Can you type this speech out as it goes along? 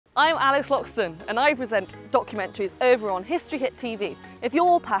I'm Alice Loxton and I present documentaries over on History Hit TV. If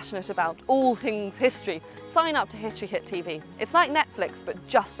you're passionate about all things history, sign up to History Hit TV. It's like Netflix but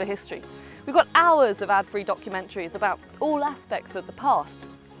just for history. We've got hours of ad-free documentaries about all aspects of the past.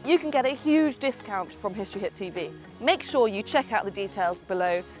 You can get a huge discount from History Hit TV. Make sure you check out the details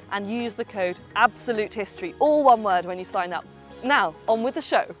below and use the code ABSOLUTEHISTORY, all one word, when you sign up. Now, on with the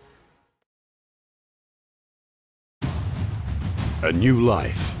show. A new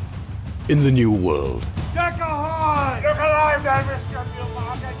life in the new world.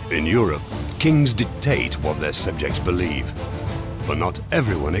 In Europe, kings dictate what their subjects believe, but not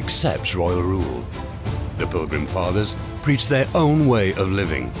everyone accepts royal rule. The Pilgrim Fathers preach their own way of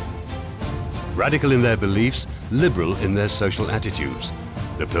living. Radical in their beliefs, liberal in their social attitudes,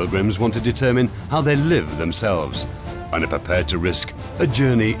 the Pilgrims want to determine how they live themselves and are prepared to risk a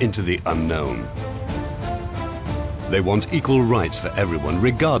journey into the unknown. They want equal rights for everyone,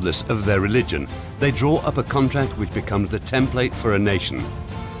 regardless of their religion. They draw up a contract which becomes the template for a nation.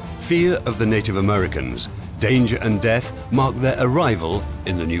 Fear of the Native Americans, danger and death mark their arrival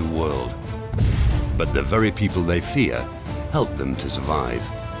in the new world. But the very people they fear help them to survive.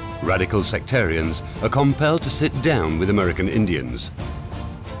 Radical sectarians are compelled to sit down with American Indians.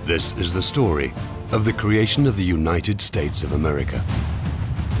 This is the story of the creation of the United States of America.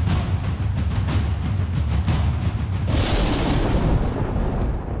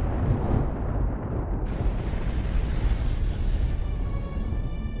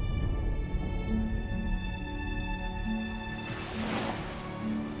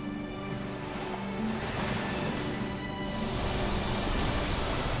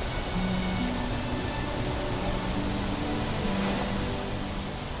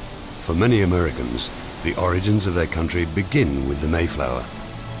 For many Americans, the origins of their country begin with the Mayflower.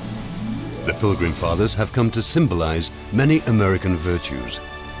 The Pilgrim Fathers have come to symbolize many American virtues.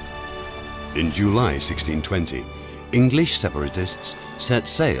 In July 1620, English separatists set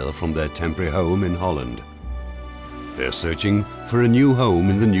sail from their temporary home in Holland. They are searching for a new home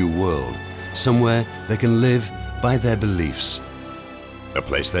in the New World, somewhere they can live by their beliefs. A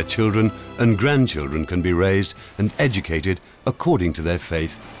place their children and grandchildren can be raised and educated according to their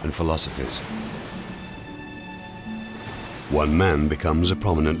faith and philosophies. One man becomes a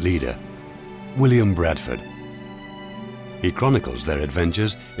prominent leader, William Bradford. He chronicles their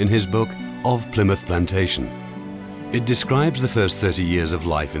adventures in his book Of Plymouth Plantation. It describes the first 30 years of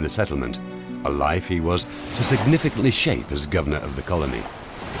life in the settlement, a life he was to significantly shape as governor of the colony.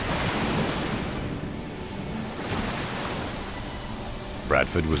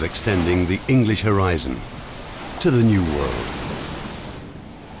 Bradford was extending the English horizon to the New World.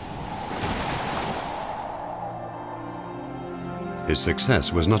 His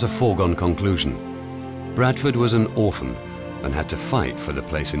success was not a foregone conclusion. Bradford was an orphan and had to fight for the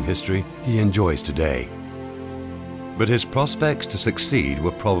place in history he enjoys today. But his prospects to succeed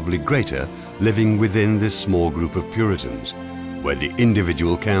were probably greater living within this small group of Puritans, where the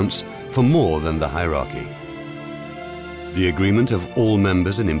individual counts for more than the hierarchy. The agreement of all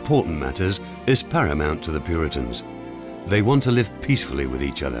members in important matters is paramount to the Puritans. They want to live peacefully with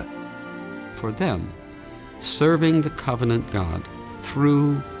each other. For them, serving the covenant God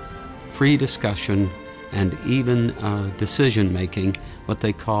through free discussion and even decision-making, what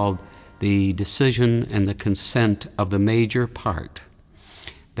they called the decision and the consent of the major part,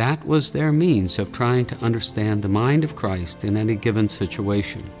 that was their means of trying to understand the mind of Christ in any given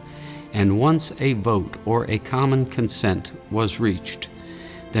situation. And once a vote or a common consent was reached,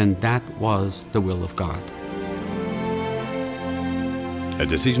 then that was the will of God. A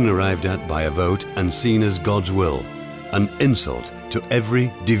decision arrived at by a vote and seen as God's will, an insult to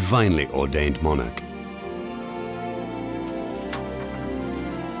every divinely ordained monarch.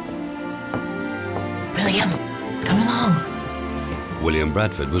 William, come along. William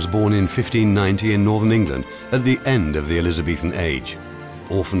Bradford was born in 1590 in northern England at the end of the Elizabethan age.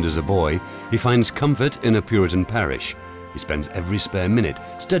 Orphaned as a boy, he finds comfort in a Puritan parish. He spends every spare minute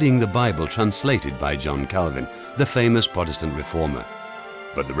studying the Bible translated by John Calvin, the famous Protestant reformer.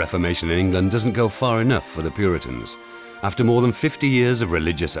 But the Reformation in England doesn't go far enough for the Puritans. After more than 50 years of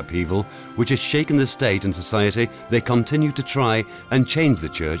religious upheaval, which has shaken the state and society, they continue to try and change the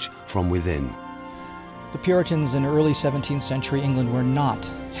church from within. The Puritans in early 17th century England were not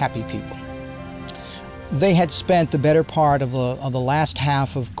happy people. They had spent the better part of the last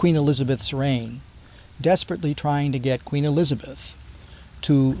half of Queen Elizabeth's reign desperately trying to get Queen Elizabeth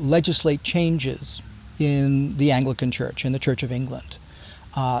to legislate changes in the Anglican Church, in the Church of England,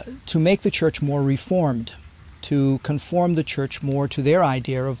 to make the church more reformed, to conform the church more to their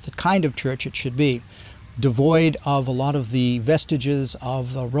idea of the kind of church it should be. devoid of a lot of the vestiges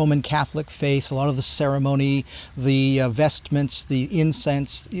of the Roman Catholic faith, a lot of the ceremony, the vestments, the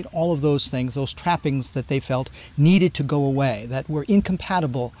incense, all of those things, those trappings that they felt needed to go away, that were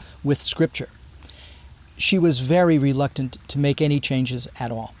incompatible with Scripture. She was very reluctant to make any changes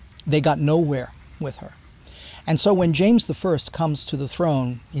at all. They got nowhere with her. And so when James I comes to the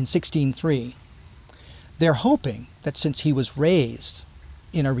throne in 1603, they're hoping that since he was raised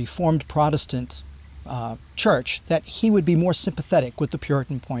in a Reformed Protestant church, that he would be more sympathetic with the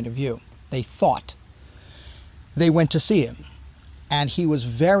Puritan point of view. They thought. They went to see him, and he was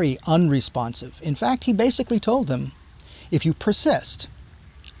very unresponsive. In fact, he basically told them, if you persist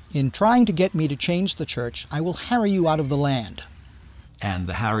in trying to get me to change the church, I will harry you out of the land. And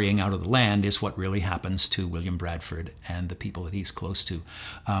the harrying out of the land is what really happens to William Bradford and the people that he's close to.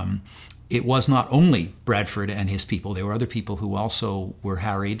 It was not only Bradford and his people. There were other people who also were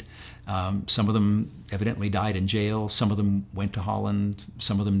harried. Some of them evidently died in jail. Some of them went to Holland.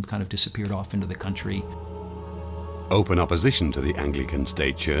 Some of them kind of disappeared off into the country. Open opposition to the Anglican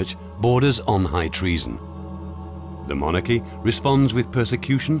state church borders on high treason. The monarchy responds with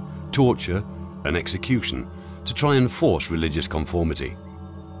persecution, torture, and execution to try and force religious conformity.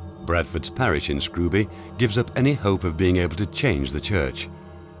 Bradford's parish in Scrooby gives up any hope of being able to change the church.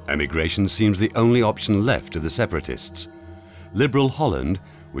 Emigration seems the only option left to the separatists. Liberal Holland,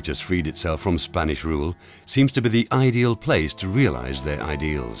 which has freed itself from Spanish rule, seems to be the ideal place to realize their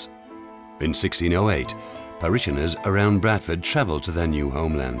ideals. In 1608, parishioners around Bradford traveled to their new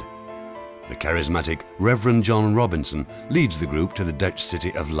homeland. The charismatic Reverend John Robinson leads the group to the Dutch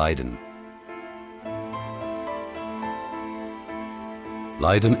city of Leiden.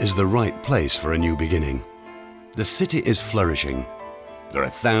 Leiden is the right place for a new beginning. The city is flourishing. There are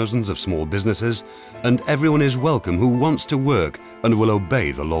thousands of small businesses, and everyone is welcome who wants to work and will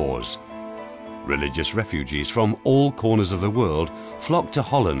obey the laws. Religious refugees from all corners of the world flock to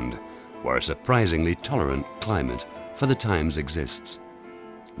Holland, where a surprisingly tolerant climate for the times exists.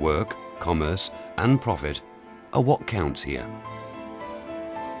 Work, commerce, and profit are what counts here.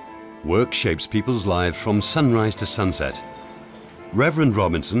 Work shapes people's lives from sunrise to sunset. Reverend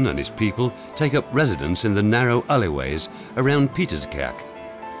Robinson and his people take up residence in the narrow alleyways around Pieterskerk.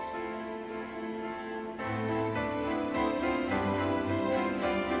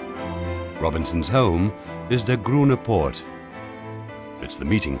 Robinson's home is De Groene Poort. It's the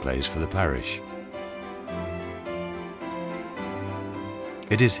meeting place for the parish.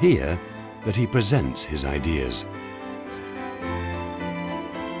 It is here that he presents his ideas.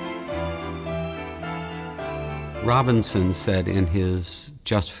 Robinson said in his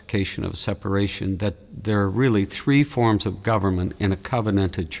justification of separation that there are really three forms of government in a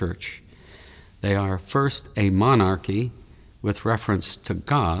covenanted church. They are first a monarchy with reference to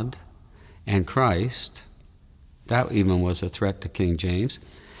God and Christ. That even was a threat to King James.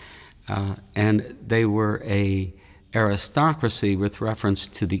 And they were a aristocracy with reference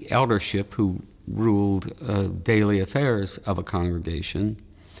to the eldership who ruled daily affairs of a congregation.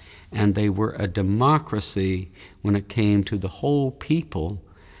 And they were a democracy when it came to the whole people,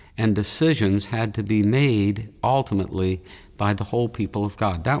 and decisions had to be made ultimately by the whole people of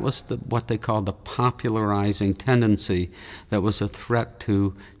God. That was what they called the popularizing tendency that was a threat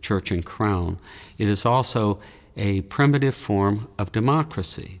to church and crown. It is also a primitive form of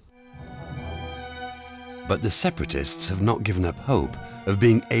democracy. But the separatists have not given up hope of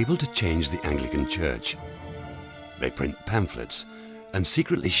being able to change the Anglican Church. They print pamphlets and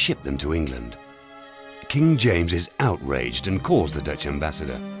secretly ship them to England. King James is outraged and calls the Dutch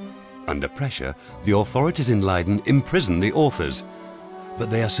ambassador. Under pressure, the authorities in Leiden imprison the authors, but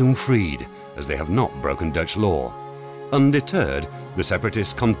they are soon freed as they have not broken Dutch law. Undeterred, the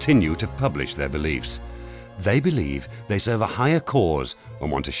separatists continue to publish their beliefs. They believe they serve a higher cause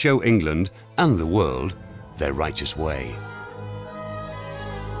and want to show England and the world their righteous way.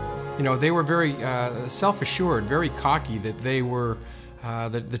 You know, they were very self-assured, very cocky that they were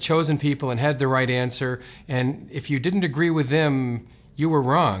the chosen people and had the right answer, and if you didn't agree with them, you were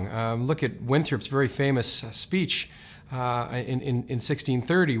wrong. Look at Winthrop's very famous speech in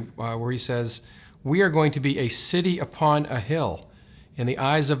 1630 where he says, "We are going to be a city upon a hill, and the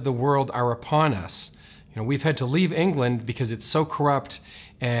eyes of the world are upon us. You know, we've had to leave England because it's so corrupt,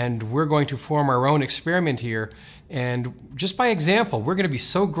 and we're going to form our own experiment here. And just by example, we're going to be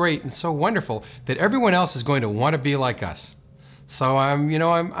so great and so wonderful that everyone else is going to want to be like us." So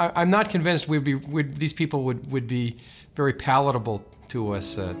I'm not convinced these people would be very palatable to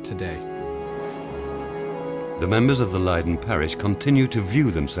us today. The members of the Leiden parish continue to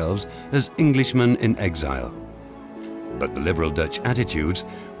view themselves as Englishmen in exile. But the liberal Dutch attitudes,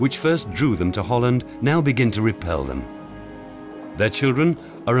 which first drew them to Holland, now begin to repel them. Their children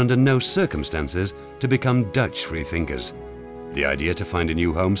are under no circumstances to become Dutch freethinkers. The idea to find a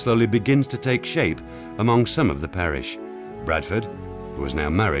new home slowly begins to take shape among some of the parish. Bradford, who is now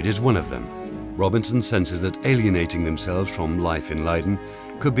married, is one of them. Robinson senses that alienating themselves from life in Leiden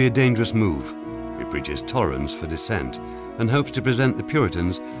could be a dangerous move. He preaches tolerance for dissent and hopes to present the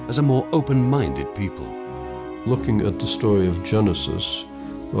Puritans as a more open-minded people. Looking at the story of Genesis,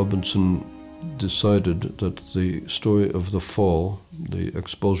 Robinson decided that the story of the fall, the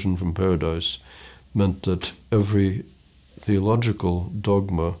expulsion from paradise, meant that every theological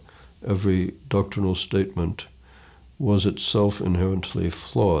dogma, every doctrinal statement was itself inherently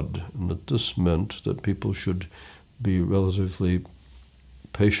flawed, and that this meant that people should be relatively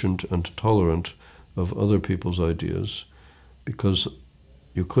patient and tolerant of other people's ideas, because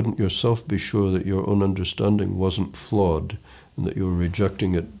you couldn't yourself be sure that your own understanding wasn't flawed and that you were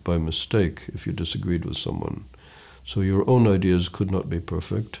rejecting it by mistake if you disagreed with someone. So your own ideas could not be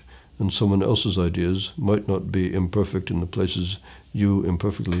perfect, and someone else's ideas might not be imperfect in the places you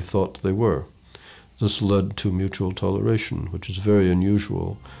imperfectly thought they were. This led to mutual toleration, which is very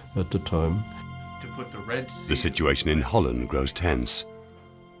unusual at the time. The situation in Holland grows tense.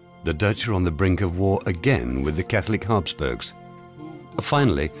 The Dutch are on the brink of war again with the Catholic Habsburgs.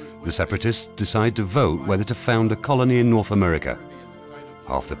 Finally, the separatists decide to vote whether to found a colony in North America.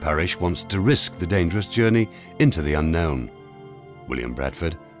 Half the parish wants to risk the dangerous journey into the unknown. William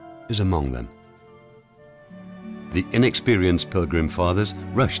Bradford is among them. The inexperienced Pilgrim Fathers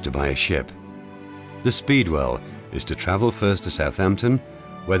rush to buy a ship. The Speedwell is to travel first to Southampton,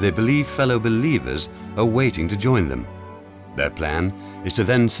 where they believe fellow believers are waiting to join them. Their plan is to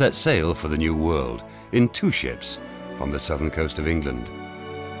then set sail for the New World in 2 ships from the southern coast of England.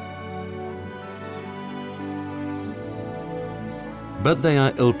 But they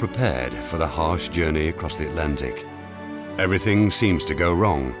are ill-prepared for the harsh journey across the Atlantic. Everything seems to go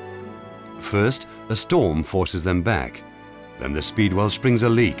wrong. First, a storm forces them back. Then the Speedwell springs a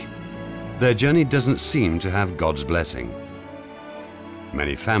leak. Their journey doesn't seem to have God's blessing.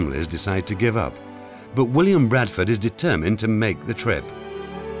 Many families decide to give up, but William Bradford is determined to make the trip.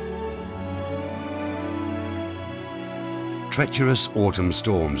 Treacherous autumn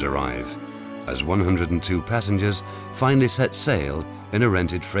storms arrive as 102 passengers finally set sail in a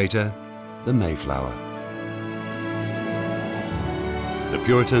rented freighter, the Mayflower. The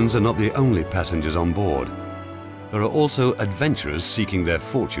Puritans are not the only passengers on board. There are also adventurers seeking their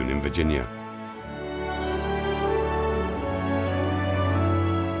fortune in Virginia.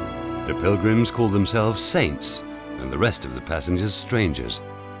 The Pilgrims call themselves saints and the rest of the passengers strangers.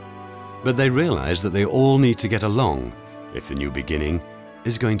 But they realize that they all need to get along if the new beginning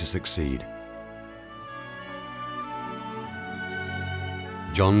is going to succeed.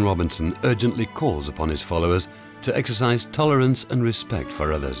 John Robinson urgently calls upon his followers to exercise tolerance and respect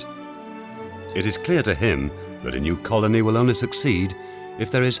for others. It is clear to him that a new colony will only succeed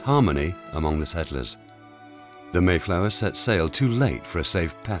if there is harmony among the settlers. The Mayflower set sail too late for a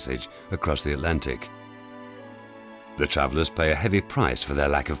safe passage across the Atlantic. The travelers pay a heavy price for their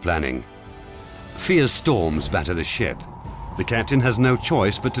lack of planning. Fierce storms batter the ship. The captain has no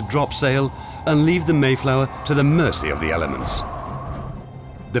choice but to drop sail and leave the Mayflower to the mercy of the elements.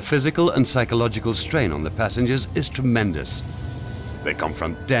 The physical and psychological strain on the passengers is tremendous. They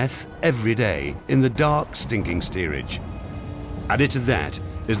confront death every day in the dark, stinking steerage. Added to that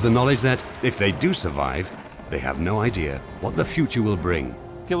is the knowledge that if they do survive, they have no idea what the future will bring.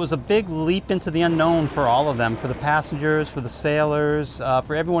 It was a big leap into the unknown for all of them, for the passengers, for the sailors,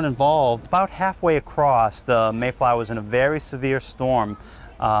 for everyone involved. About halfway across, the Mayflower was in a very severe storm.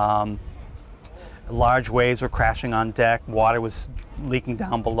 Large waves were crashing on deck, water was leaking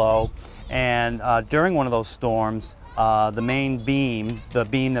down below, and during one of those storms, the main beam, the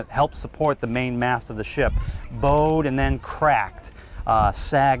beam that helped support the main mast of the ship, bowed and then cracked.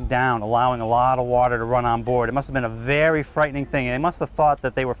 Sagged down, allowing a lot of water to run on board. It must have been a very frightening thing, and they must have thought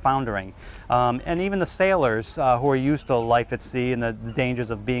that they were foundering. And even the sailors who are used to life at sea and the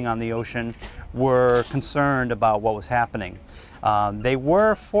dangers of being on the ocean were concerned about what was happening. They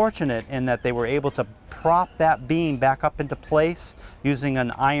were fortunate in that they were able to prop that beam back up into place using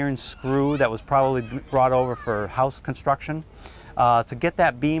an iron screw that was probably brought over for house construction. To get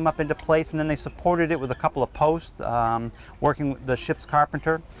that beam up into place, and then they supported it with a couple of posts, working with the ship's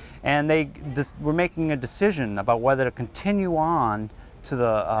carpenter, and they were making a decision about whether to continue on to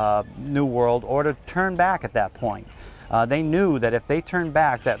the New World or to turn back at that point. They knew that if they turned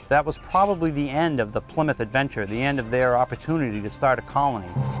back, that was probably the end of the Plymouth adventure, the end of their opportunity to start a colony.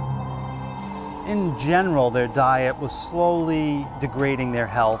 In general, their diet was slowly degrading their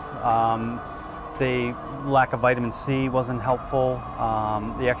health. The lack of vitamin C wasn't helpful,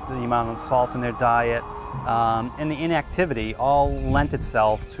 the amount of salt in their diet, and the inactivity all lent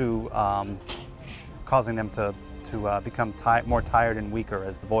itself to causing them to become more tired and weaker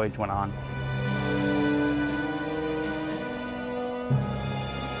as the voyage went on.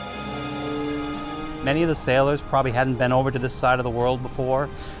 Many of the sailors probably hadn't been over to this side of the world before,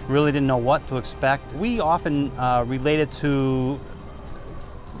 really didn't know what to expect. We often related to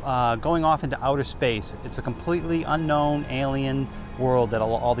going off into outer space. It's a completely unknown alien world that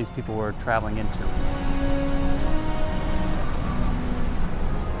all these people were traveling into.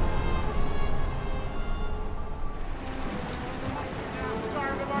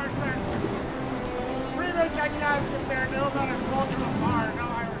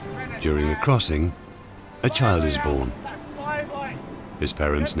 During the crossing, a child is born. His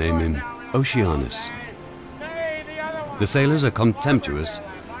parents name him Oceanus. The sailors are contemptuous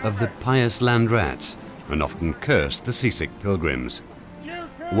of the pious land rats and often curse the seasick pilgrims.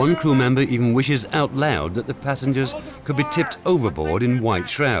 One crew member even wishes out loud that the passengers could be tipped overboard in white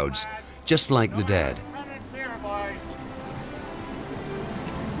shrouds, just like the dead.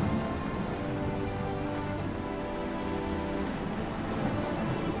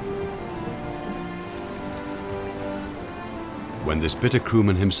 When this bitter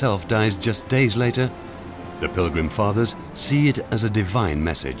crewman himself dies just days later, the Pilgrim Fathers see it as a divine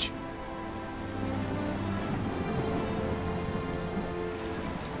message.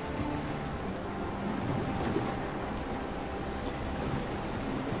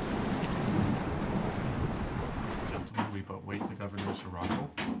 Gentlemen, we but await the governor's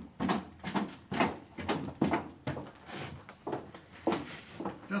arrival.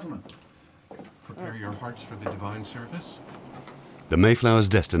 Gentlemen, prepare your hearts for the divine service. The Mayflower's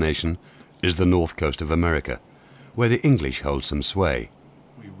destination is the north coast of America, where the English hold some sway.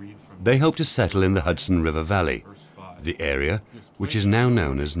 They hope to settle in the Hudson River Valley, the area which is now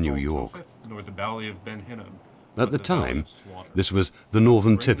known as New York. At the time, this was the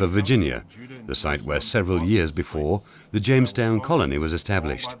northern tip of Virginia, the site where several years before the Jamestown colony was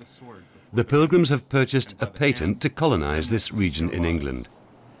established. The Pilgrims have purchased a patent to colonize this region in England.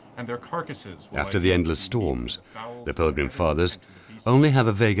 After the endless storms, the Pilgrim Fathers only have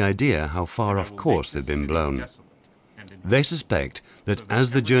a vague idea how far off course they've been blown. They suspect that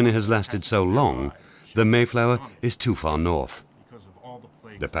as the journey has lasted so long, the Mayflower is too far north.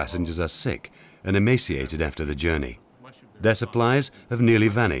 The passengers are sick and emaciated after the journey. Their supplies have nearly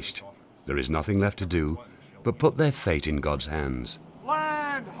vanished. There is nothing left to do but put their fate in God's hands.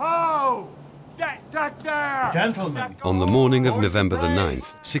 Land ho! Deck there! Gentlemen! On the morning of November the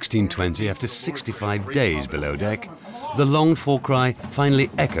 9th, 1620, after 65 days below deck, the longed-for cry finally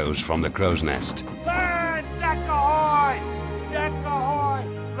echoes from the crow's nest. Land! Deck ahoy! Deck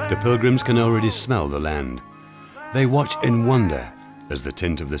ahoy! The Pilgrims can already smell the land. They watch in wonder as the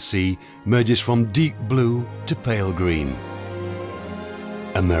tint of the sea merges from deep blue to pale green.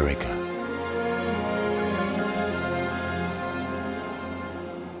 America.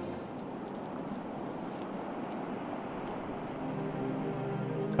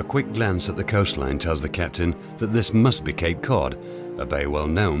 A quick glance at the coastline tells the captain that this must be Cape Cod, a bay well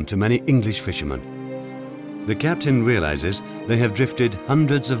known to many English fishermen. The captain realizes they have drifted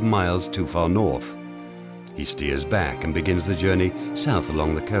hundreds of miles too far north. He steers back and begins the journey south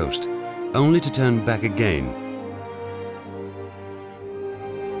along the coast, only to turn back again.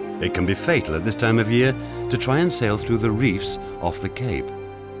 It can be fatal at this time of year to try and sail through the reefs off the Cape.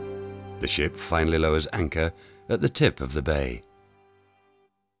 The ship finally lowers anchor at the tip of the bay.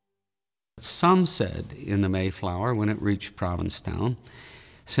 Some said in the Mayflower, when it reached Provincetown,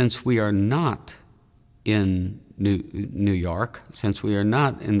 since we are not in New York, since we are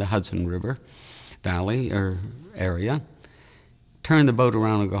not in the Hudson River Valley or area, turn the boat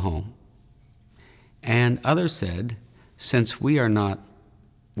around and go home. And others said, since we are not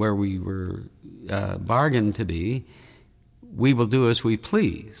where we were bargained to be, we will do as we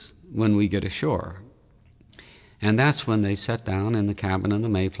please when we get ashore. And that's when they sat down in the cabin of the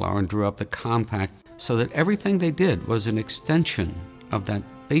Mayflower and drew up the compact so that everything they did was an extension of that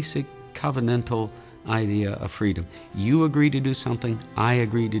basic covenantal idea of freedom. You agree to do something, I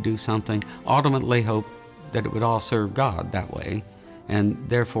agree to do something, ultimately hope that it would all serve God that way, and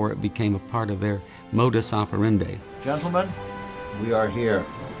therefore it became a part of their modus operandi. Gentlemen, we are here.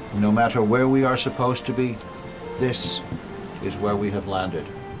 No matter where we are supposed to be, this is where we have landed.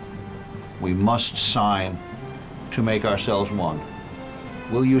 We must sign to make ourselves one.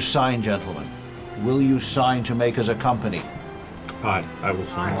 Will you sign, gentlemen? Will you sign to make us a company? Aye, I will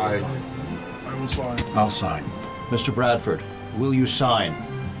sign. I will will sign. I'll sign. Mr. Bradford, will you sign?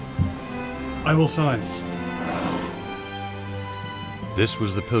 I will sign. This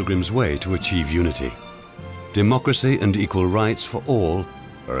was the Pilgrims' way to achieve unity. Democracy and equal rights for all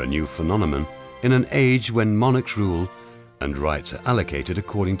are a new phenomenon in an age when monarchs rule and rights are allocated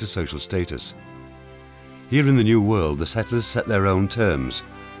according to social status. Here in the New World, the settlers set their own terms.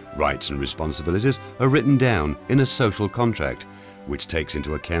 Rights and responsibilities are written down in a social contract, which takes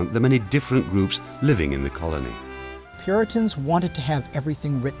into account the many different groups living in the colony. Puritans wanted to have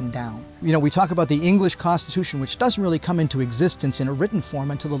everything written down. You know, we talk about the English Constitution, which doesn't really come into existence in a written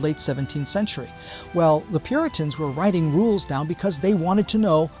form until the late 17th century. Well, the Puritans were writing rules down because they wanted to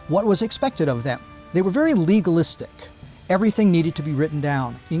know what was expected of them. They were very legalistic. Everything needed to be written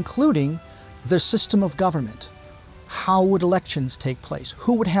down, including their system of government. How would elections take place?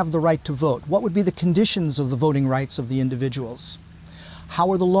 Who would have the right to vote? What would be the conditions of the voting rights of the individuals?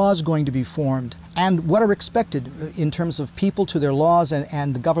 How are the laws going to be formed? And what are expected in terms of people to their laws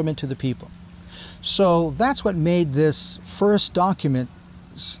and the government to the people? So that's what made this first document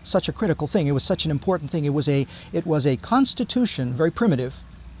such a critical thing. It was such an important thing. It was a constitution, very primitive,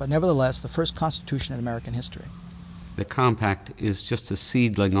 but nevertheless the first constitution in American history. The compact is just a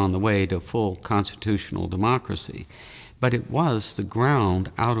seedling on the way to full constitutional democracy, but it was the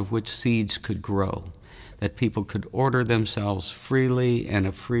ground out of which seeds could grow, that people could order themselves freely in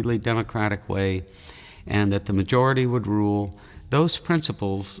a freely democratic way, and that the majority would rule. Those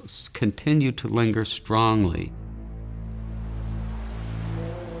principles continue to linger strongly.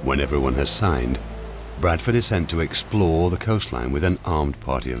 When everyone has signed, Bradford is sent to explore the coastline with an armed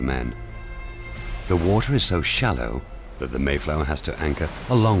party of men. The water is so shallow that the Mayflower has to anchor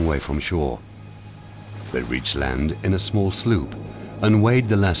a long way from shore. They reach land in a small sloop and wade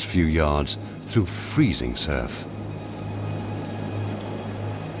the last few yards through freezing surf.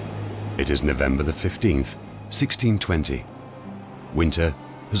 It is November the 15th, 1620. Winter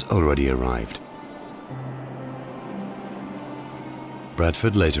has already arrived.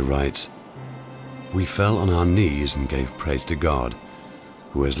 Bradford later writes, "We fell on our knees and gave praise to God,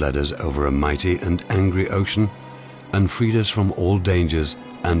 who has led us over a mighty and angry ocean and freed us from all dangers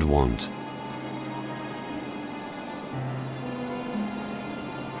and want."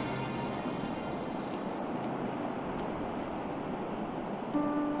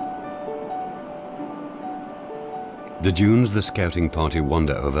 The dunes the scouting party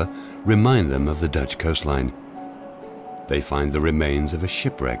wander over remind them of the Dutch coastline. They find the remains of a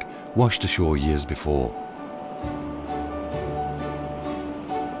shipwreck washed ashore years before.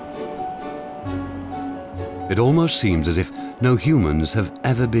 It almost seems as if no humans have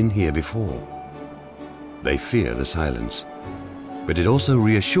ever been here before. They fear the silence, but it also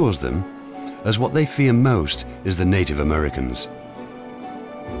reassures them, as what they fear most is the Native Americans.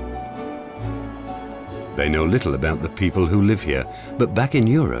 They know little about the people who live here, but back in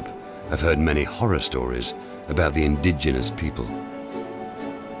Europe have heard many horror stories about the indigenous people.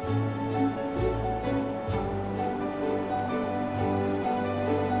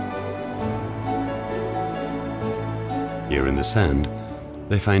 Here in the sand,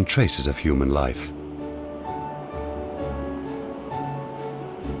 they find traces of human life.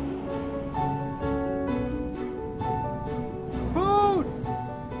 Food!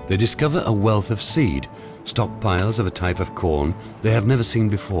 They discover a wealth of seed, stockpiles of a type of corn they have never seen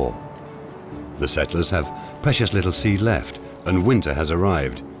before. The settlers have precious little seed left, and winter has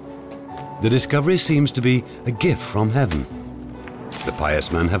arrived. The discovery seems to be a gift from heaven. The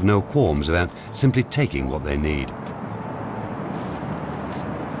pious men have no qualms about simply taking what they need.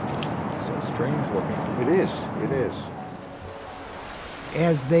 So strange looking. It is, it is.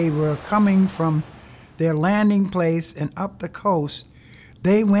 As they were coming from their landing place and up the coast,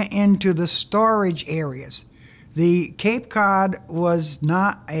 they went into the storage areas. The Cape Cod was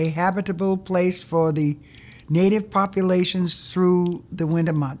not a habitable place for the native populations through the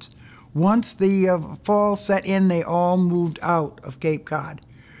winter months. Once the fall set in, they all moved out of Cape Cod.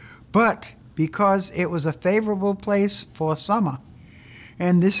 But because it was a favorable place for summer,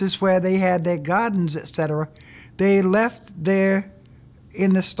 and this is where they had their gardens, etc., they left there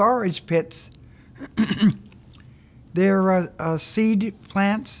in the storage pits their seed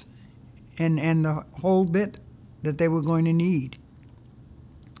plants and the whole bit that they were going to need.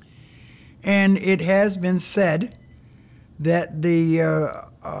 And it has been said that the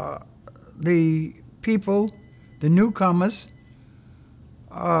people, the newcomers,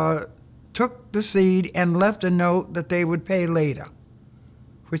 took the seed and left a note that they would pay later,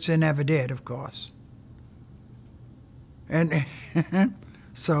 which they never did, of course. And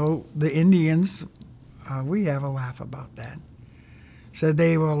so the Indians, we have a laugh about that. said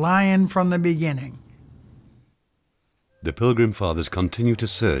they were lying from the beginning. The Pilgrim Fathers continue to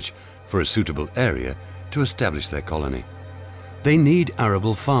search for a suitable area to establish their colony. They need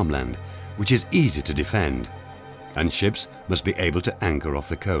arable farmland, which is easy to defend, and ships must be able to anchor off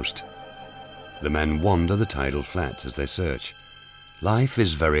the coast. The men wander the tidal flats as they search. Life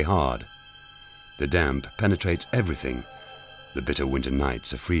is very hard. The damp penetrates everything. The bitter winter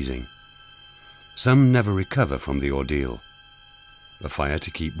nights are freezing. Some never recover from the ordeal. A fire to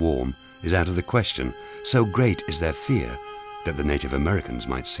keep warm is out of the question, so great is their fear that the Native Americans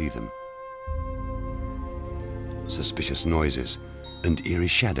might see them. Suspicious noises and eerie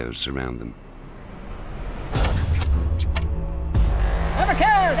shadows surround them. Never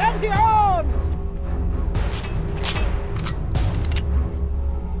cares! Empty your arms!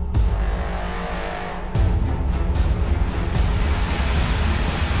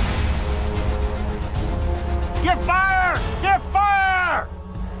 Give fire! Give fire!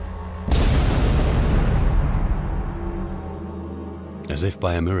 As if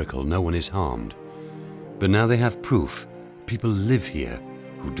by a miracle, no one is harmed. But now they have proof people live here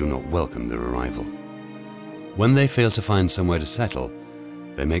who do not welcome their arrival. When they fail to find somewhere to settle,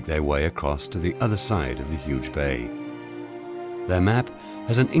 they make their way across to the other side of the huge bay. Their map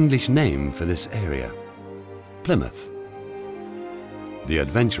has an English name for this area: Plymouth. The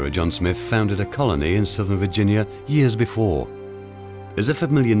adventurer John Smith founded a colony in southern Virginia years before. Is a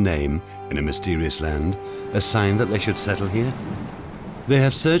familiar name in a mysterious land a sign that they should settle here? They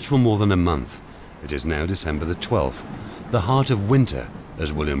have searched for more than a month. It is now December the 12th. The heart of winter,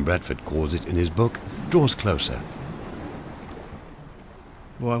 as William Bradford calls it in his book, draws closer.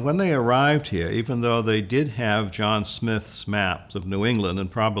 Well, when they arrived here, even though they did have John Smith's maps of New England and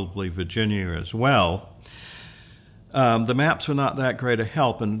probably Virginia as well, the maps were not that great a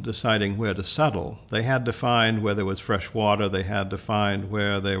help in deciding where to settle. They had to find where there was fresh water, they had to find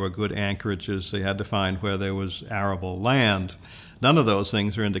where there were good anchorages, they had to find where there was arable land. None of those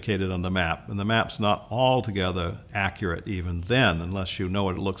things are indicated on the map, and the map's not altogether accurate even then, unless you know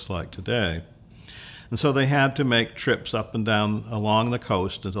what it looks like today. And so they had to make trips up and down along the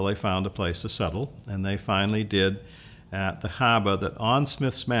coast until they found a place to settle, and they finally did at the harbor that on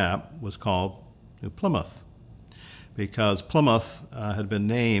Smith's map was called New Plymouth, because Plymouth had been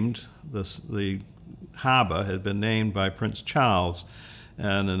named, the harbor had been named by Prince Charles.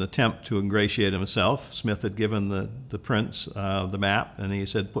 In an attempt to ingratiate himself, Smith had given the prince the map, and he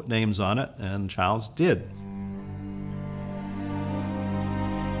said, put names on it, and Charles did.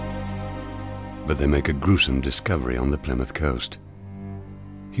 But they make a gruesome discovery on the Plymouth coast.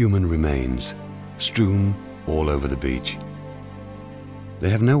 Human remains, strewn all over the beach. They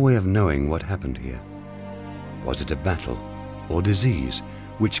have no way of knowing what happened here. Was it a battle or disease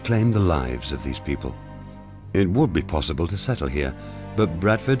which claimed the lives of these people? It would be possible to settle here, but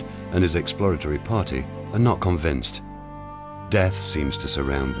Bradford and his exploratory party are not convinced. Death seems to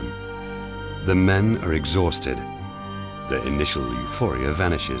surround them. The men are exhausted. Their initial euphoria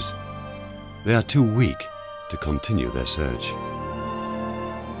vanishes. They are too weak to continue their search.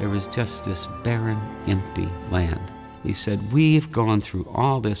 There was just this barren, empty land. He said, we've gone through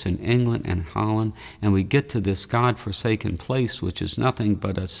all this in England and Holland, and we get to this God-forsaken place, which is nothing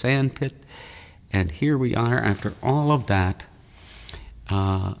but a sand pit, and here we are after all of that,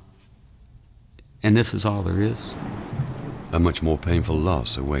 and this is all there is. A much more painful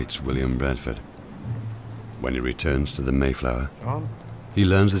loss awaits William Bradford. When he returns to the Mayflower, he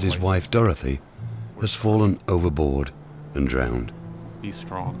learns that his wife Dorothy has fallen overboard and drowned. Be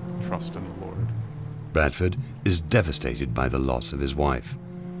strong, trust in the Lord. Bradford is devastated by the loss of his wife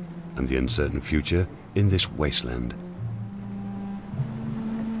and the uncertain future in this wasteland.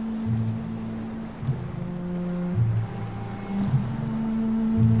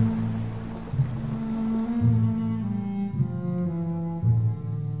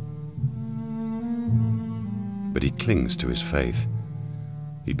 But he clings to his faith.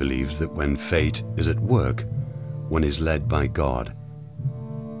 He believes that when fate is at work, one is led by God.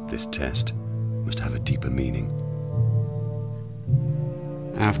 This test must have a deeper meaning.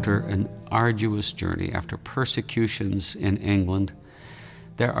 After an arduous journey, after persecutions in England,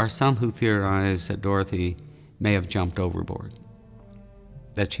 there are some who theorize that Dorothy may have jumped overboard,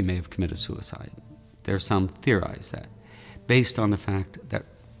 that she may have committed suicide. There are some theorize that, based on the fact that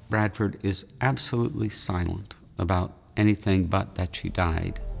Bradford is absolutely silent about anything but that she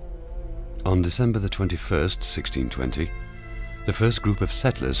died. On December the 21st, 1620, the first group of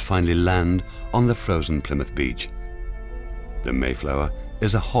settlers finally land on the frozen Plymouth beach. The Mayflower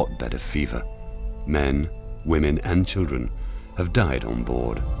is a hotbed of fever. Men, women, and children have died on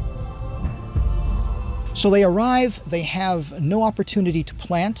board. So they arrive, they have no opportunity to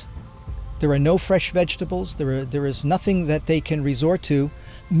plant. There are no fresh vegetables. There is nothing that they can resort to.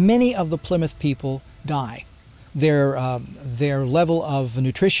 Many of the Plymouth people die. Their level of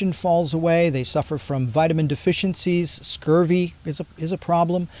nutrition falls away. They suffer from vitamin deficiencies. Scurvy is a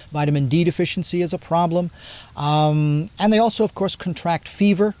problem. Vitamin D deficiency is a problem. And they also, of course, contract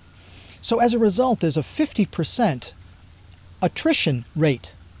fever. So as a result, there's a 50% attrition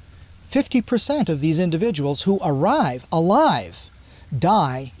rate. 50% of these individuals who arrive alive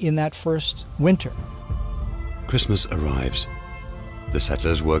die in that first winter. Christmas arrives. The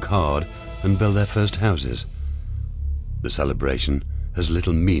settlers work hard and build their first houses. The celebration has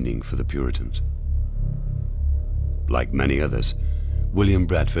little meaning for the Puritans. Like many others, William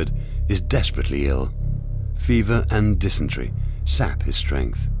Bradford is desperately ill. Fever and dysentery sap his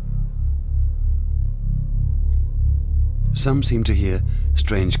strength. Some seem to hear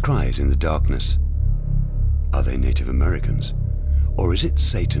strange cries in the darkness. Are they Native Americans? Or is it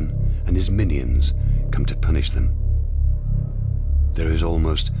Satan and his minions come to punish them? There is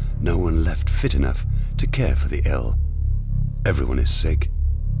almost no one left fit enough to care for the ill. Everyone is sick.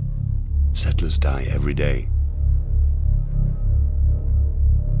 Settlers die every day.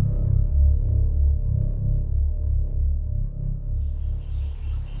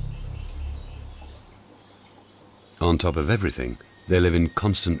 On top of everything, they live in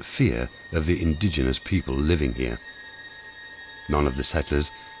constant fear of the indigenous people living here. None of the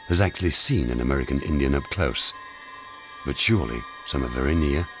settlers has actually seen an American Indian up close. But surely some are very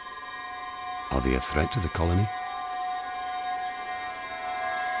near. Are they a threat to the colony?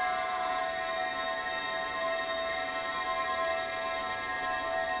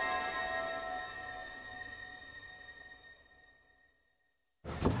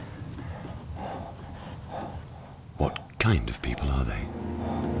 What kind of people are they?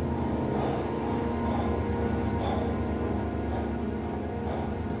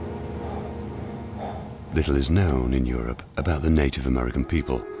 Little is known in Europe about the Native American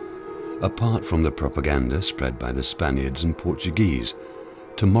people, apart from the propaganda spread by the Spaniards and Portuguese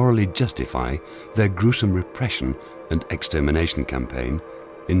to morally justify their gruesome repression and extermination campaign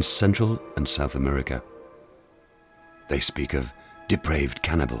in Central and South America. They speak of depraved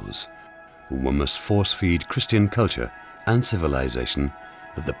cannibals, whom one must force-feed Christian culture and civilization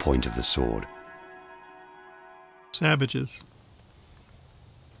at the point of the sword. Savages.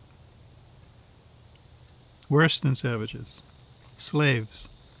 Worse than savages. Slaves.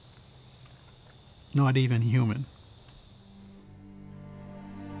 Not even human.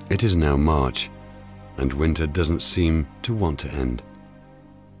 It is now March, and winter doesn't seem to want to end.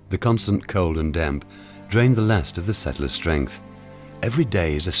 The constant cold and damp drain the last of the settlers' strength. Every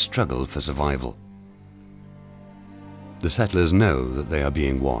day is a struggle for survival. The settlers know that they are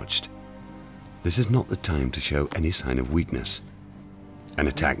being watched. This is not the time to show any sign of weakness. An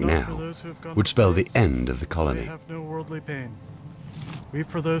attack now would spell the end of the colony. They have no worldly pain. Weep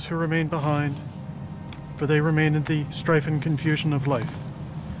for those who remain behind, for they remain in the strife and confusion of life.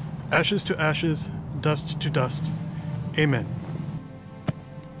 Ashes to ashes, dust to dust. Amen.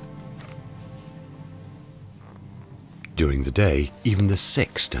 During the day, even the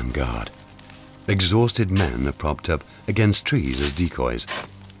sick stand guard. Exhausted men are propped up against trees as decoys.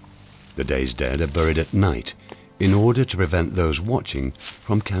 The day's dead are buried at night in order to prevent those watching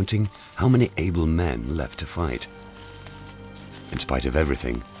from counting how many able men left to fight. In spite of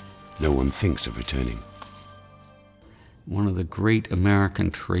everything, no one thinks of returning. One of the great American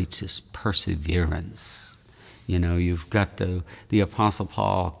traits is perseverance. You know, you've got the Apostle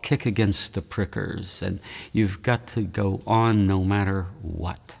Paul kick against the prickers, and you've got to go on no matter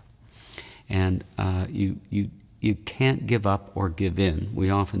what. And you can't give up or give in. We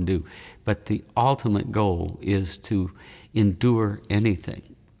often do. But the ultimate goal is to endure anything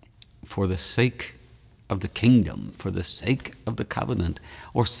for the sake of the kingdom, for the sake of the covenant,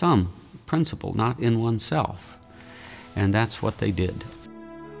 or some principle, not in oneself. And that's what they did.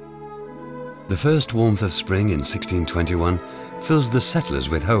 The first warmth of spring in 1621 fills the settlers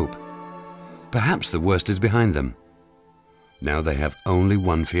with hope. Perhaps the worst is behind them. Now they have only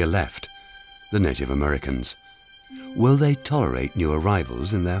one fear left: the Native Americans. Will they tolerate new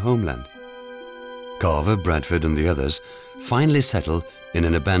arrivals in their homeland? Carver, Bradford, and the others finally settle in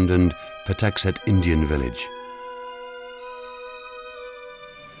an abandoned Patuxet Indian village.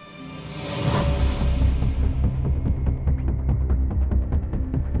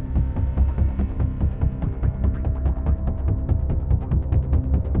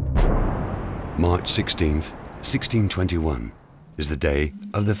 March 16th, 1621 is the day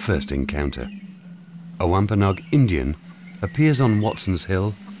of the first encounter. A Wampanoag Indian appears on Watson's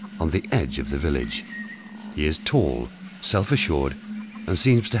Hill on the edge of the village. He is tall, self-assured, and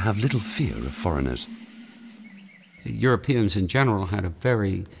seems to have little fear of foreigners. Europeans in general had a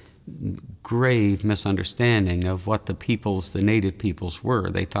very grave misunderstanding of what the native peoples were.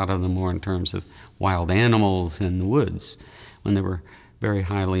 They thought of them more in terms of wild animals in the woods, when they were very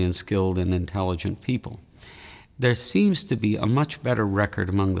highly skilled and intelligent people. There seems to be a much better record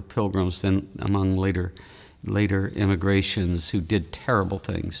among the Pilgrims than among later immigrations who did terrible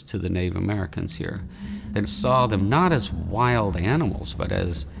things to the Native Americans here. They saw them not as wild animals, but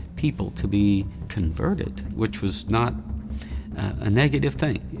as people to be converted, which was not a negative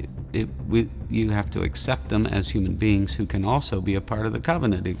thing. You have to accept them as human beings who can also be a part of the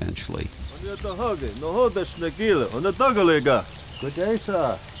covenant eventually. Good day,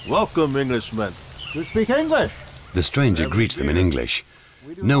 sir. Welcome, Englishmen. You speak English? The stranger greets them in English.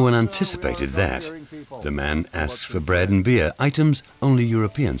 No one anticipated that. The man asks for bread and beer, items only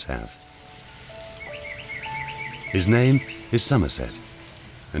Europeans have. His name is Somerset,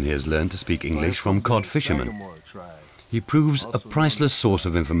 and he has learned to speak English from cod fishermen. He proves a priceless source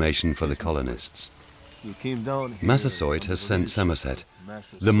of information for the colonists. Massasoit has sent Somerset.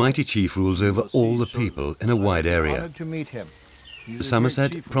 The mighty chief rules over all the people in a wide area.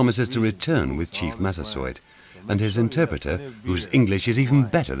 Somerset promises to return with Chief Massasoit and his interpreter, whose English is even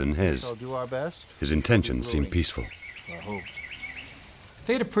better than his. His intentions seem peaceful.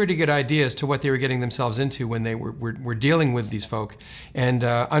 They had a pretty good idea as to what they were getting themselves into when they were dealing with these folk, and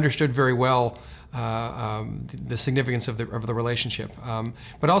understood very well the significance of the relationship.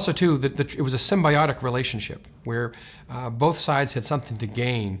 But also, too, that it was a symbiotic relationship where both sides had something to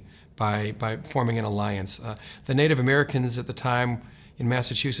gain by forming an alliance. The Native Americans at the time in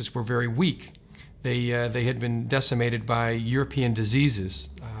Massachusetts were very weak. They had been decimated by European diseases,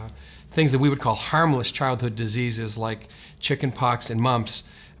 things that we would call harmless childhood diseases like chickenpox and mumps,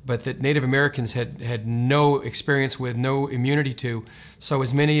 but that Native Americans had no experience with, no immunity to. So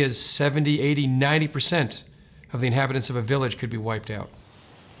as many as 70, 80, 90% of the inhabitants of a village could be wiped out.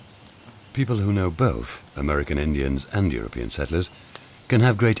 People who know both American Indians and European settlers can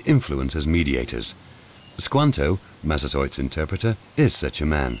have great influence as mediators. Squanto, Massasoit's interpreter, is such a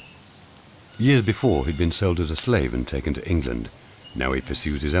man. Years before, he'd been sold as a slave and taken to England. Now he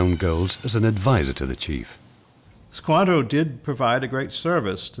pursues his own goals as an advisor to the chief. Squanto did provide a great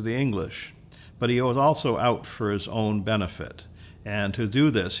service to the English, but he was also out for his own benefit. And to do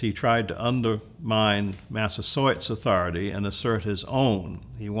this, he tried to undermine Massasoit's authority and assert his own.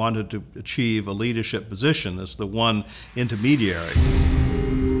 He wanted to achieve a leadership position as the one intermediary.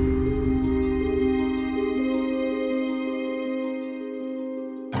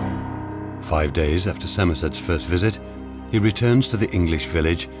 "5 days after Somerset's first visit, he returns to the English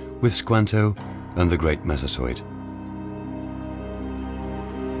village with Squanto and the great Massasoit.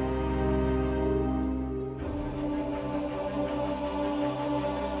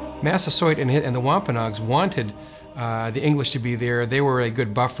 Massasoit and the Wampanoags wanted the English to be there. They were a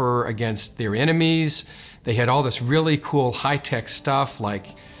good buffer against their enemies. They had all this really cool high-tech stuff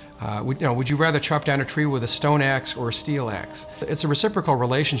like, would you rather chop down a tree with a stone axe or a steel axe? It's a reciprocal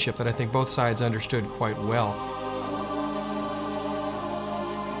relationship that I think both sides understood quite well.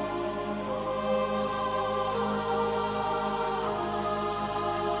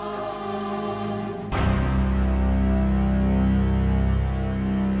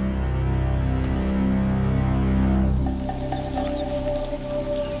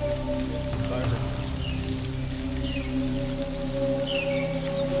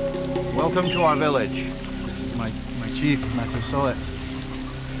 Welcome to our village. This is my chief, Massasoit.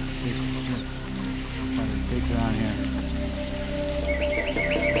 Take her on here.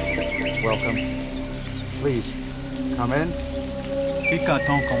 Welcome. Please, come in.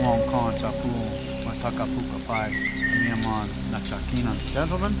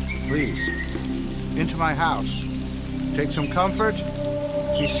 Gentlemen, please, into my house. Take some comfort.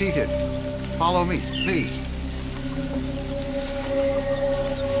 Be seated. Follow me, please.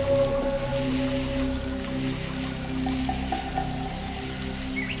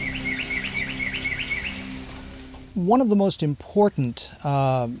 One of the most important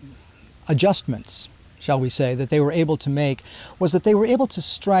adjustments, shall we say, that they were able to make was that they were able to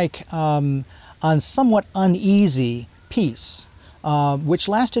strike on somewhat uneasy peace, which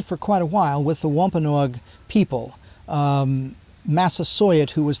lasted for quite a while with the Wampanoag people.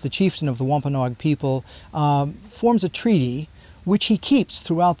 Massasoit, who was the chieftain of the Wampanoag people, forms a treaty which he keeps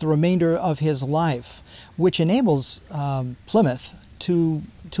throughout the remainder of his life, which enables Plymouth to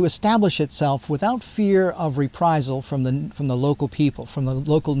establish itself without fear of reprisal from the local people, from the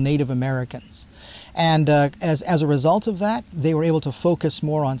local Native Americans. And as a result of that, they were able to focus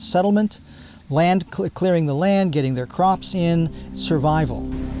more on settlement, clearing the land, getting their crops in, survival.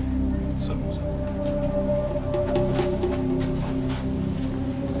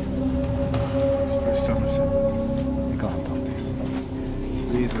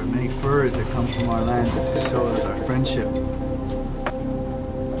 These are many furs that come from our lands. This shows our friendship.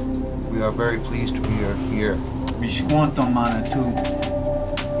 We are very pleased to be here. He is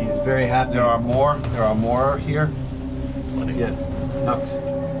very happy. There are more here. Yeah. Nuts.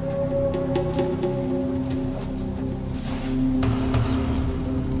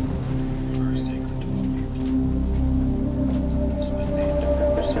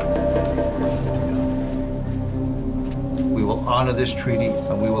 We will honor this treaty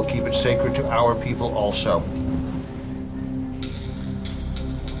and we will keep it sacred to our people also.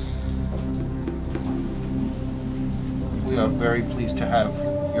 We are very pleased to have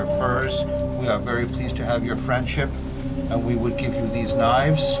your furs. We are very pleased to have your friendship. And we would give you these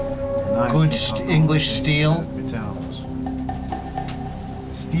knives. Good English steel.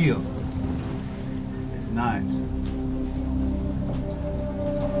 Steel is knives.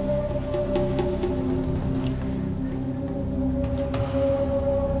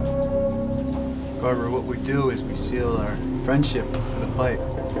 However, what we do is we seal our friendship with a pipe,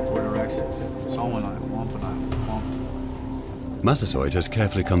 4 directions. Massasoit has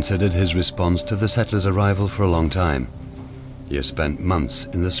carefully considered his response to the settlers' arrival for a long time. He has spent months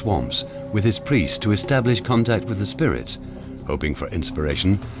in the swamps with his priests to establish contact with the spirits, hoping for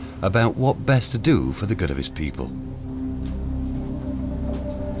inspiration about what best to do for the good of his people.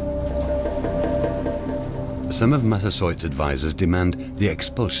 Some of Massasoit's advisors demand the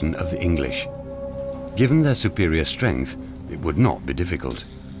expulsion of the English. Given their superior strength, it would not be difficult.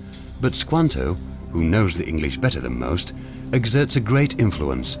 But Squanto, who knows the English better than most, exerts a great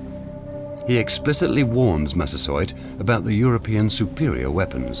influence. He explicitly warns Massasoit about the European superior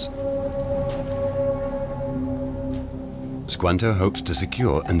weapons. Squanto hopes to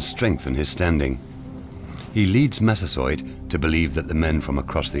secure and strengthen his standing. He leads Massasoit to believe that the men from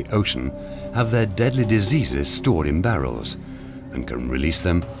across the ocean have their deadly diseases stored in barrels and can release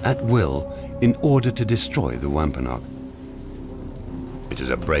them at will in order to destroy the Wampanoag. It is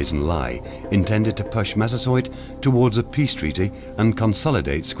a brazen lie intended to push Massasoit towards a peace treaty and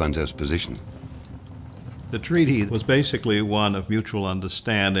consolidate Squanto's position. The treaty was basically one of mutual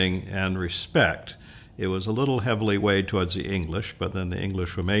understanding and respect. It was a little heavily weighed towards the English, but then the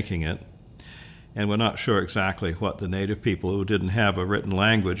English were making it. And we're not sure exactly what the native people who didn't have a written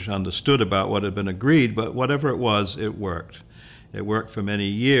language understood about what had been agreed, but whatever it was, it worked. It worked for many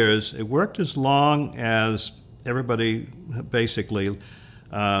years. It worked as long as everybody basically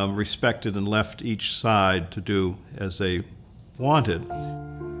respected and left each side to do as they wanted.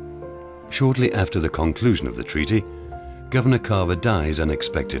 Shortly after the conclusion of the treaty, Governor Carver dies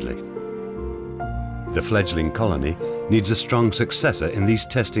unexpectedly. The fledgling colony needs a strong successor in these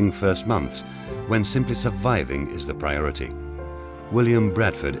testing first months, when simply surviving is the priority. William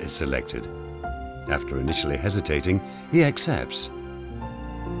Bradford is selected. After initially hesitating, he accepts.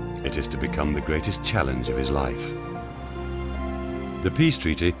 It is to become the greatest challenge of his life. The peace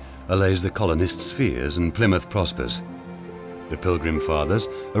treaty allays the colonists' fears and Plymouth prospers. The Pilgrim Fathers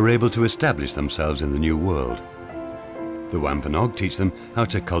are able to establish themselves in the New World. The Wampanoag teach them how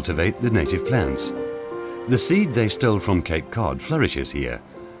to cultivate the native plants. The seed they stole from Cape Cod flourishes here.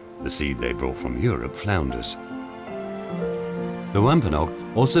 The seed they brought from Europe flounders. The Wampanoag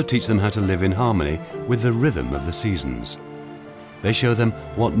also teach them how to live in harmony with the rhythm of the seasons. They show them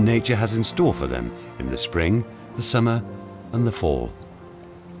what nature has in store for them in the spring, the summer, and the fall.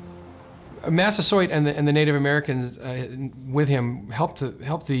 Massasoit and the Native Americans with him helped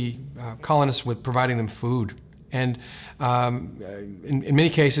the colonists with providing them food. And in many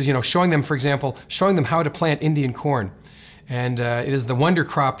cases, showing them, for example, showing them how to plant Indian corn. And it is the wonder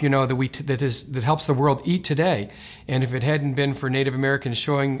crop, that helps the world eat today. And if it hadn't been for Native Americans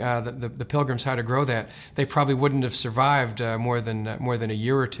showing the Pilgrims how to grow that, they probably wouldn't have survived more than a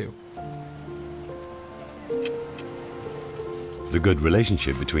year or two. The good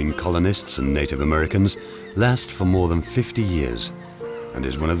relationship between colonists and Native Americans lasts for more than 50 years and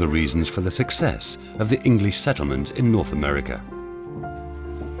is one of the reasons for the success of the English settlement in North America.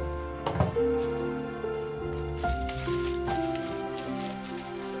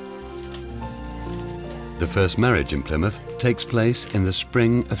 The first marriage in Plymouth takes place in the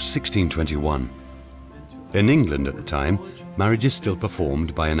spring of 1621. In England at the time, marriage is still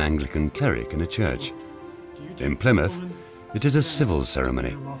performed by an Anglican cleric in a church. In Plymouth, it is a civil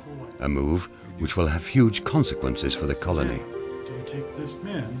ceremony, a move which will have huge consequences for the colony. Do you take this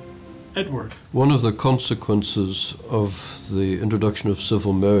man, Edward? One of the consequences of the introduction of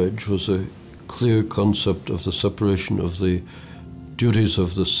civil marriage was a clear concept of the separation of the duties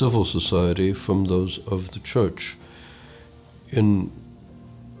of the civil society from those of the church. In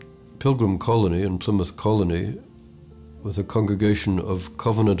Pilgrim Colony, in Plymouth Colony, with a congregation of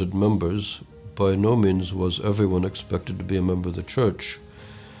covenanted members, by no means was everyone expected to be a member of the church.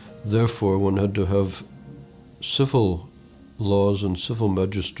 Therefore, one had to have civil laws and civil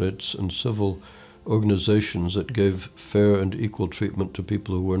magistrates and civil organizations that gave fair and equal treatment to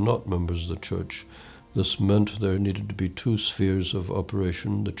people who were not members of the church. This meant there needed to be two spheres of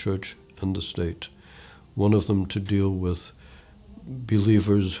operation, the church and the state. One of them to deal with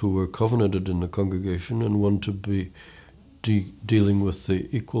believers who were covenanted in the congregation, and one to be dealing with the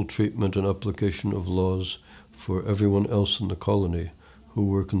equal treatment and application of laws for everyone else in the colony who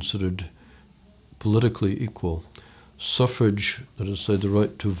were considered politically equal. Suffrage, that is to say the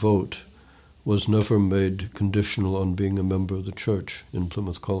right to vote, was never made conditional on being a member of the church in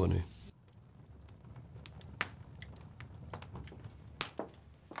Plymouth Colony.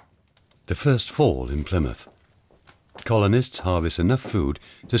 The first fall in Plymouth. Colonists harvest enough food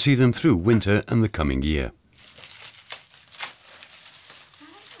to see them through winter and the coming year.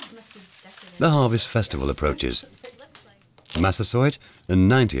 The harvest festival approaches. Massasoit and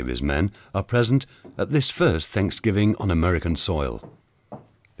 90 of his men are present at this first Thanksgiving on American soil.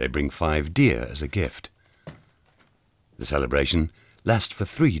 They bring 5 deer as a gift. The celebration lasts for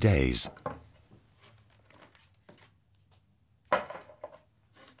 3 days.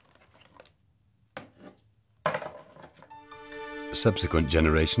 Subsequent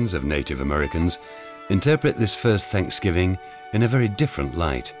generations of Native Americans interpret this first Thanksgiving in a very different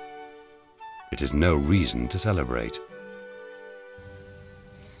light. It is no reason to celebrate.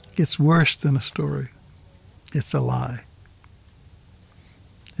 It's worse than a story. It's a lie.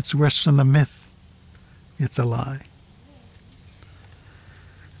 It's worse than a myth. It's a lie.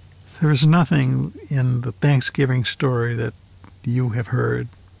 There is nothing in the Thanksgiving story that you have heard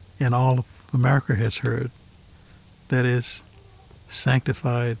and all of America has heard that is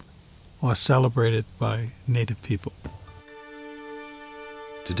sanctified or celebrated by Native people.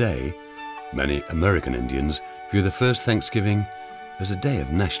 Today, many American Indians view the first Thanksgiving as a day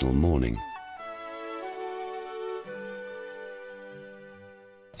of national mourning.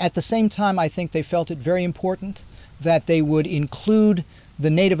 At the same time, I think they felt it very important that they would include the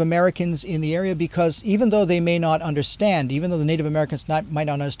Native Americans in the area, because even though they may not understand, even though the Native Americans might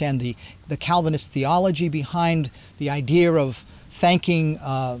not understand the Calvinist theology behind the idea of thanking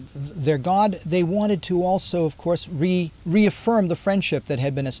their God, they wanted to also, of course, reaffirm the friendship that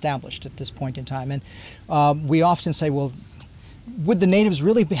had been established at this point in time. And we often say, well, would the natives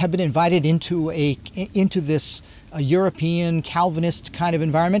really have been invited into this European Calvinist kind of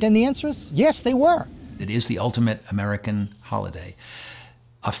environment? And the answer is yes, they were. It is the ultimate American holiday,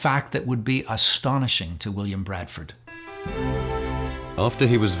 a fact that would be astonishing to William Bradford. After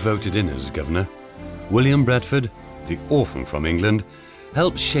he was voted in as governor, William Bradford, the orphan from England,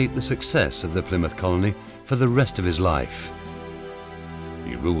 helped shape the success of the Plymouth colony for the rest of his life.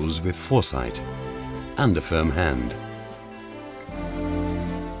 He rules with foresight and a firm hand.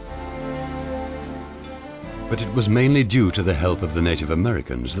 But it was mainly due to the help of the Native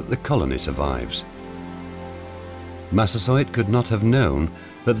Americans that the colony survives. Massasoit could not have known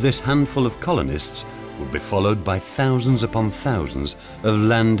that this handful of colonists would be followed by thousands upon thousands of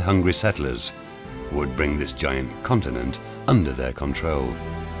land-hungry settlers who would bring this giant continent under their control.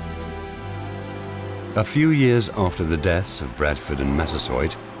 A few years after the deaths of Bradford and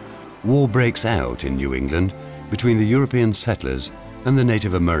Massasoit, war breaks out in New England between the European settlers and the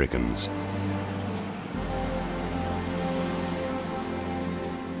Native Americans.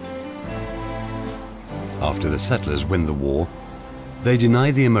 After the settlers win the war, they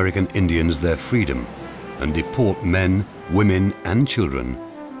deny the American Indians their freedom and deport men, women, and children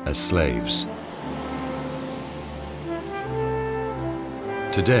as slaves.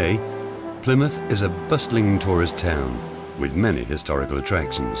 Today, Plymouth is a bustling tourist town with many historical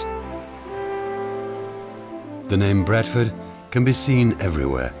attractions. The name Bradford can be seen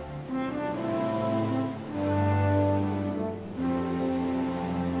everywhere.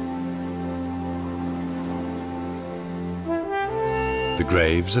 The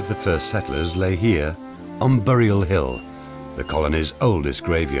graves of the first settlers lay here on Burial Hill, the colony's oldest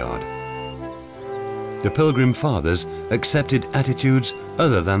graveyard. The Pilgrim Fathers accepted attitudes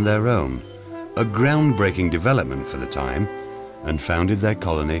other than their own, a groundbreaking development for the time, and founded their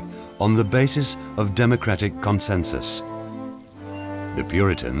colony on the basis of democratic consensus. The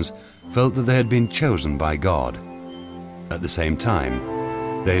Puritans felt that they had been chosen by God. At the same time,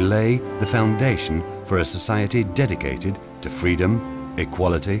 they lay the foundation for a society dedicated to freedom,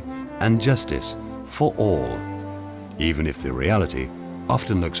 equality, and justice for all, even if the reality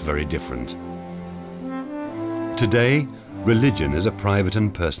often looks very different. Today, religion is a private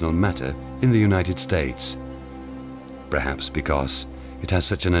and personal matter in the United States, perhaps because it has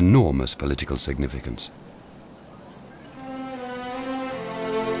such an enormous political significance.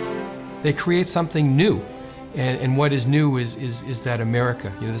 They create something new, and what is new is that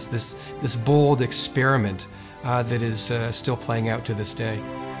America, you know, this bold experiment that is still playing out to this day.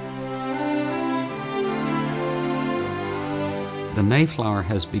 The Mayflower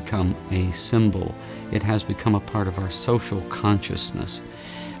has become a symbol. It has become a part of our social consciousness.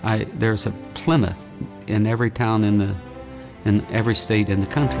 There's a Plymouth in every town in every state in the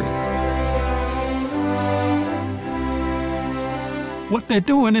country. What they're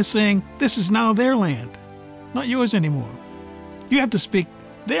doing is saying, this is now their land, not yours anymore. You have to speak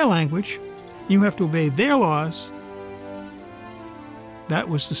their language. You have to obey their laws. That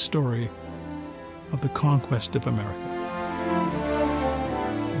was the story of the conquest of America.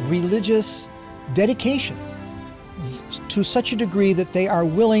 Religious dedication to such a degree that they are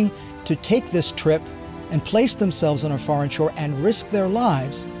willing to take this trip and place themselves on a foreign shore and risk their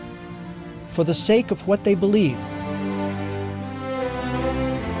lives for the sake of what they believe.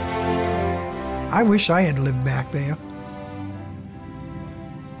 I wish I had lived back there,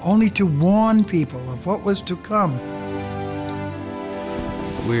 only to warn people of what was to come.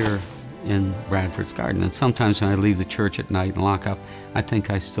 We're in Bradford's garden, and sometimes when I leave the church at night and lock up, I think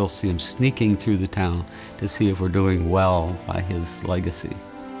I still see him sneaking through the town to see if we're doing well by his legacy.